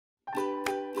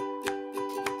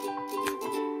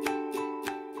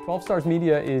12 Stars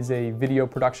Media is a video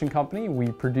production company.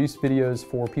 We produce videos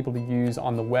for people to use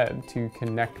on the web to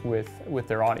connect with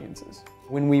their audiences.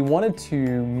 When we wanted to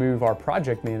move our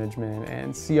project management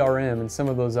and CRM and some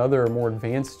of those other more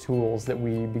advanced tools that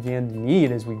we began to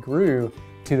need as we grew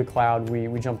to the cloud,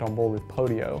 we jumped on board with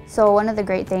Podio. So one of the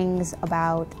great things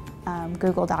about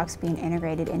Google Docs being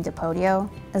integrated into Podio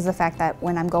is the fact that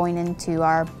when I'm going into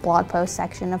our blog post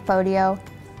section of Podio,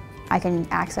 I can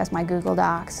access my Google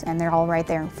Docs and they're all right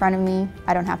there in front of me.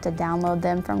 I don't have to download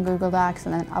them from Google Docs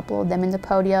and then upload them into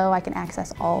Podio. I can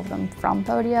access all of them from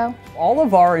Podio. All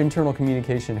of our internal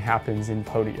communication happens in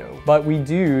Podio, but we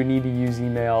do need to use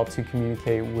email to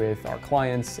communicate with our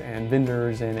clients and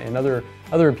vendors and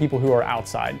other people who are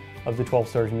outside of the 12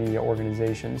 Stars Media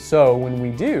organization. So when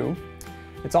we do,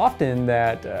 it's often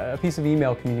that a piece of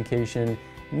email communication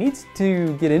needs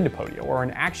to get into Podio, or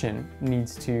an action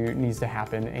needs to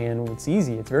happen, and it's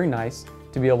easy, it's very nice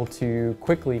to be able to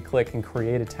quickly click and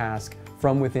create a task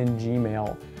from within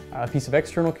Gmail. A piece of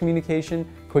external communication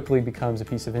quickly becomes a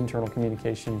piece of internal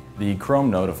communication. The Chrome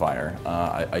Notifier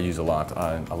I use a lot.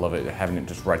 I love it, having it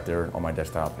just right there on my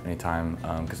desktop anytime,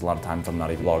 because a lot of times I'm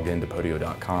not even logged into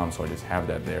Podio.com, so I just have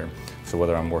that there. So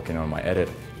whether I'm working on my edit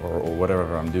or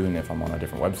whatever I'm doing, if I'm on a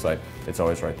different website, it's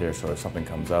always right there. So if something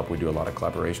comes up, we do a lot of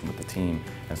collaboration with the team,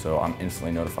 and so I'm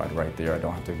instantly notified right there. I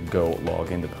don't have to go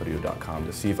log into Podio.com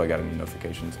to see if I got any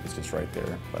notifications. It's just right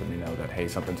there, letting me know that, hey,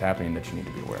 something's happening that you need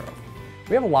to be aware of.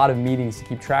 We have a lot of meetings to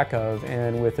keep track of,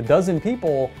 and with a dozen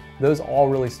people, those all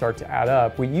really start to add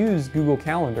up. We use Google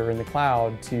Calendar in the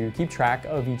cloud to keep track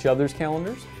of each other's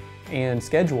calendars and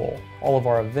schedule all of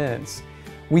our events.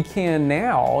 We can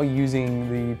now, using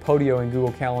the Podio and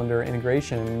Google Calendar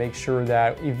integration, make sure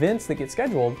that events that get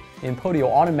scheduled in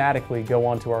Podio automatically go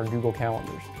onto our Google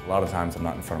Calendars. A lot of times I'm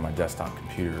not in front of my desktop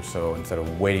computer, so instead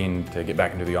of waiting to get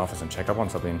back into the office and check up on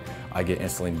something, I get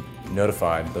instantly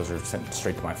notified. Those are sent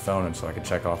straight to my phone, and so I can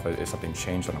check off if something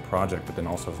changed on a project, but then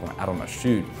also if I'm out on a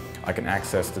shoot, I can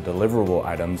access the deliverable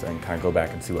items and kind of go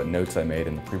back and see what notes I made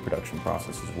in the pre-production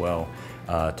process as well,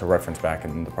 to reference back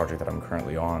in the project that I'm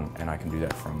currently on, and I can do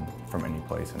that from any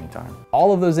place, anytime.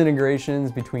 All of those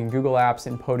integrations between Google Apps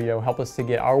and Podio help us to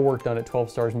get our work done at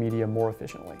 12 Stars Media more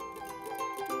efficiently.